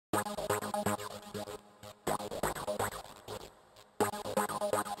G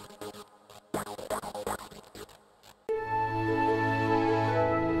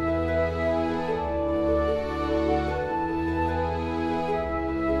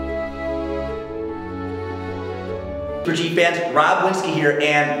fans, Rob Winsky here,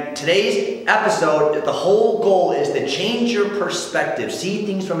 and today's episode, the whole goal is to change your perspective, see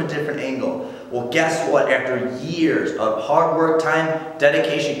things from a different angle. Well, guess what? After years of hard work, time,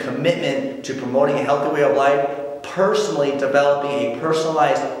 dedication, commitment to promoting a healthy way of life, personally developing a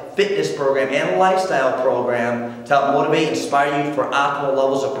personalized fitness program and lifestyle program to help motivate and inspire you for optimal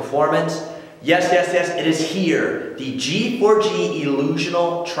levels of performance. Yes, it is here, the G4G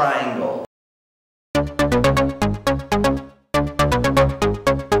Illusional Triangle.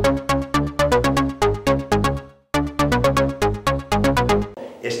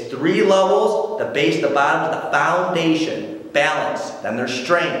 Three levels: the base, the bottom, the foundation, balance, then there's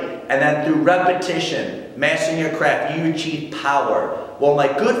strength, and then through repetition, mastering your craft, you achieve power. Well, my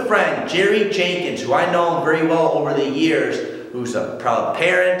good friend Jerry Jenkins, who I know very well over the years, who's a proud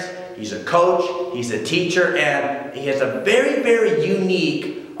parent, he's a coach, he's a teacher, and he has a very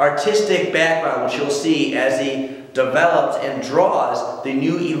unique artistic background, which you'll see as he develops and draws the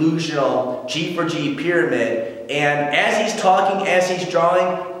new Illusional G4G pyramid. And as he's talking, as he's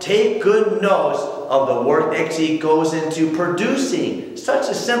drawing, take good notes of the work that actually goes into producing such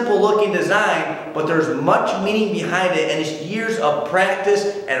a simple looking design, but there's much meaning behind it, and it's years of practice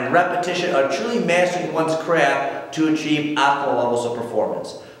and repetition of truly mastering one's craft to achieve optimal levels of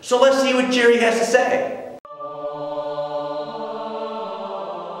performance. So let's see what Jerry has to say.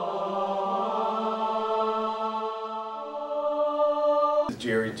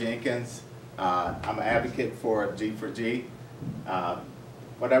 Jerry Jenkins. I'm an advocate for G4G.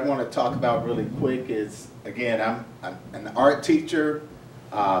 What I want to talk about really quick is, again, I'm an art teacher,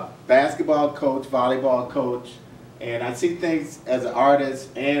 basketball coach, volleyball coach, and I see things as an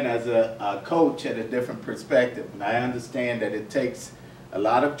artist and as a coach at a different perspective. And I understand that it takes a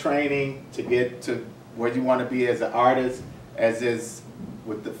lot of training to get to where you want to be as an artist, as is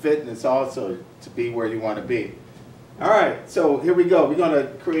with the fitness also, to be where you want to be. All right, so here we go. We're going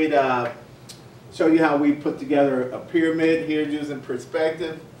to create show you how we put together a pyramid here using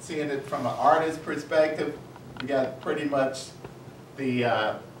perspective, seeing it from an artist perspective. We got pretty much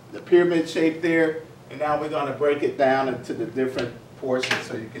the pyramid shape there, and now we're going to break it down into the different portions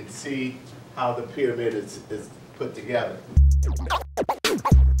so you can see how the pyramid is put together.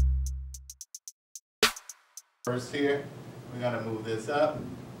 First here, we're going to move this up.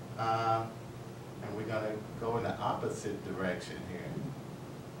 And we're going to go in the opposite direction here.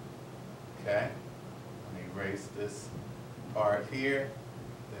 Okay, let me erase this part here.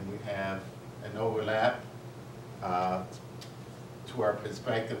 Then we have an overlap to our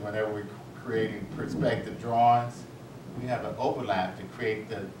perspective. Whenever we're creating perspective drawings, we have an overlap to create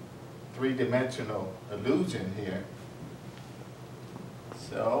the three-dimensional illusion here.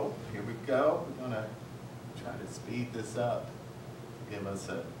 So here we go. We're going to try to speed this up, give us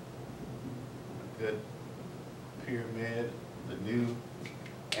a good pyramid, the new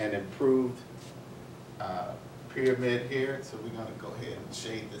and improved pyramid here. So we're going to go ahead and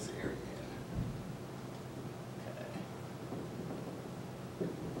shade this area in.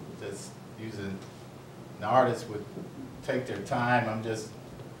 Okay. Just using, an artist would take their time. I'm just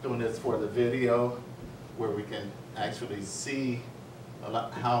doing this for the video where we can actually see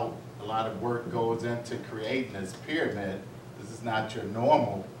how a lot of work goes into creating this pyramid. This is not your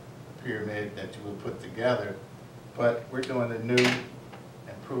normal pyramid that you would put together, but we're doing a new,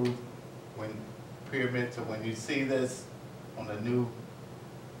 improved pyramid. So when you see this on the new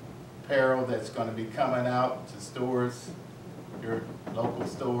apparel that's going to be coming out to stores, your local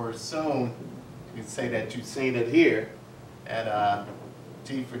stores soon, you can say that you've seen it here at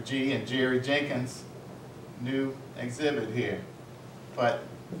G4G and Jerry Jenkins' new exhibit here. But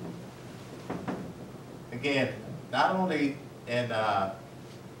again, not only in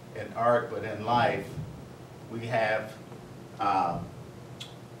art, but in life, we have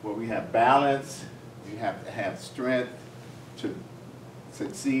where we have balance, you have to have strength to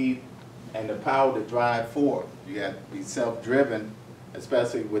succeed, and the power to drive forward. You have to be self-driven,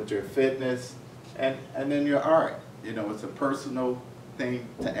 especially with your fitness and then your art. You know, it's a personal thing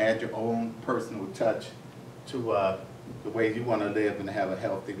to add your own personal touch to the way you want to live and have a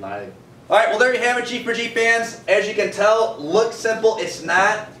healthy life. All right, well, there you have it, G4G fans. As you can tell, looks simple. It's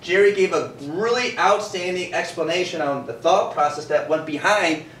not. Jerry gave a really outstanding explanation on the thought process that went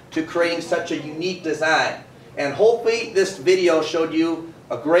behind to creating such a unique design. And hopefully this video showed you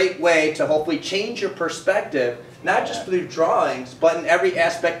a great way to hopefully change your perspective not just through drawings, but in every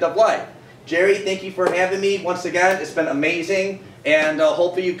aspect of life. Jerry, thank you for having me once again. It's been amazing, and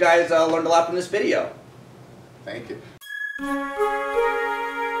hopefully you guys learned a lot from this video. Thank you.